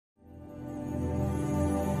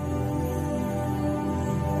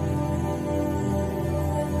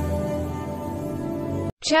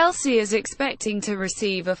Chelsea is expecting to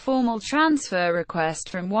receive a formal transfer request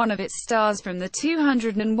from one of its stars from the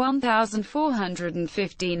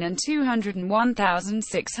 201,415 and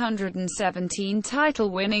 201,617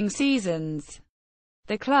 title-winning seasons.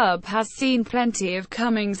 The club has seen plenty of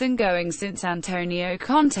comings and goings since Antonio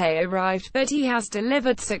Conte arrived, but he has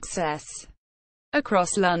delivered success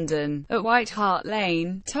across London. At White Hart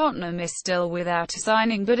Lane, Tottenham is still without a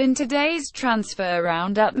signing, but in today's transfer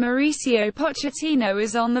roundup, Mauricio Pochettino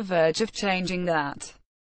is on the verge of changing that.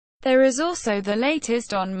 There is also the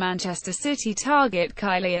latest on Manchester City target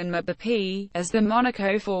Kylian Mbappé, as the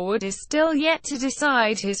Monaco forward is still yet to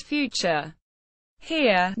decide his future.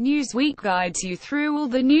 Here, Newsweek guides you through all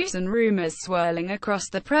the news and rumours swirling across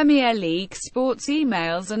the Premier League. Sports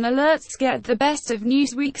emails and alerts. Get the best of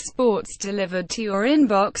Newsweek sports delivered to your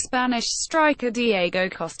inbox. Spanish striker Diego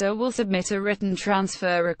Costa will submit a written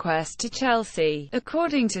transfer request to Chelsea,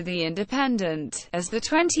 according to The Independent, as the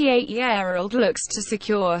 28-year-old looks to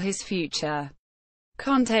secure his future.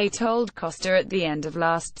 Conte told Costa at the end of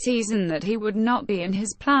last season that he would not be in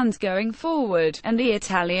his plans going forward, and the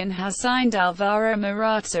Italian has signed Alvaro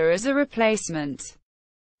Morata as a replacement.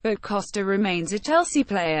 But Costa remains a Chelsea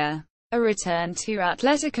player. A return to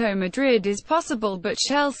Atletico Madrid is possible, but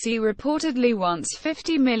Chelsea reportedly wants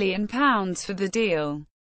 £50 million for the deal.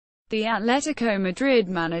 The Atletico Madrid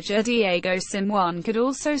manager Diego Simeone could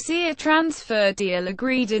also see a transfer deal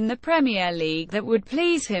agreed in the Premier League that would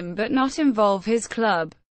please him but not involve his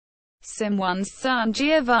club. Simeone's son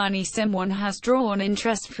Giovanni Simeone has drawn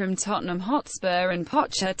interest from Tottenham Hotspur, and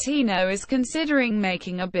Pochettino is considering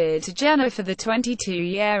making a bid to Genoa for the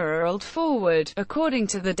 22-year-old forward, according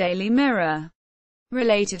to the Daily Mirror.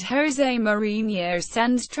 Related, Jose Mourinho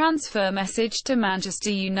sends transfer message to Manchester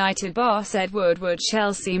United boss Ed Woodward.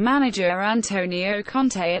 Chelsea manager Antonio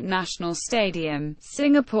Conte at National Stadium,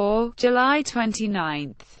 Singapore, July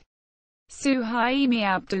 29. Suhaimi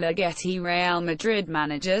Abdullah Getty. Real Madrid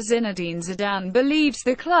manager Zinedine Zidane believes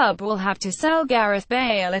the club will have to sell Gareth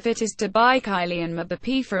Bale if it is to buy Kylian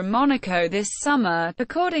Mbappé from Monaco this summer,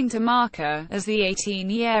 according to Marca, as the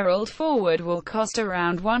 18-year-old forward will cost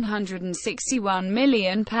around £161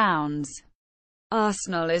 million.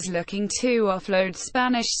 Arsenal is looking to offload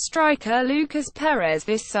Spanish striker Lucas Perez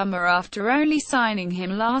this summer after only signing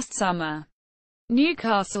him last summer.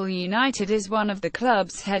 Newcastle United is one of the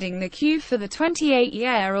clubs heading the queue for the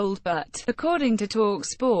 28-year-old, but, according to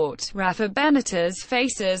TalkSport, Rafa Benitez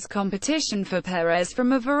faces competition for Perez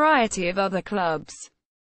from a variety of other clubs.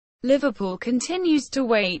 Liverpool continues to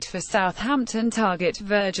wait for Southampton target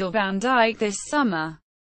Virgil van Dijk this summer.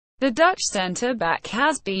 The Dutch centre-back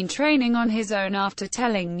has been training on his own after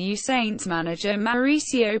telling New Saints manager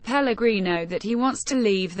Mauricio Pellegrino that he wants to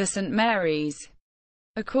leave the St Mary's.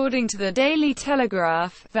 According to the Daily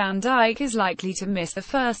Telegraph, Van Dijk is likely to miss the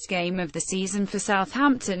first game of the season for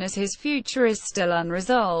Southampton as his future is still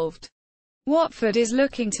unresolved. Watford is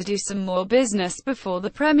looking to do some more business before the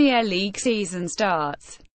Premier League season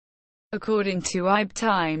starts. According to IB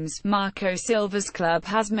Times, Marco Silva's club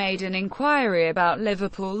has made an inquiry about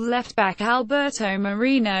Liverpool left-back Alberto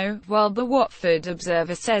Moreno, while the Watford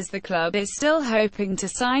Observer says the club is still hoping to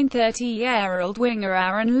sign 30-year-old winger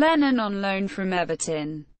Aaron Lennon on loan from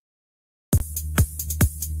Everton.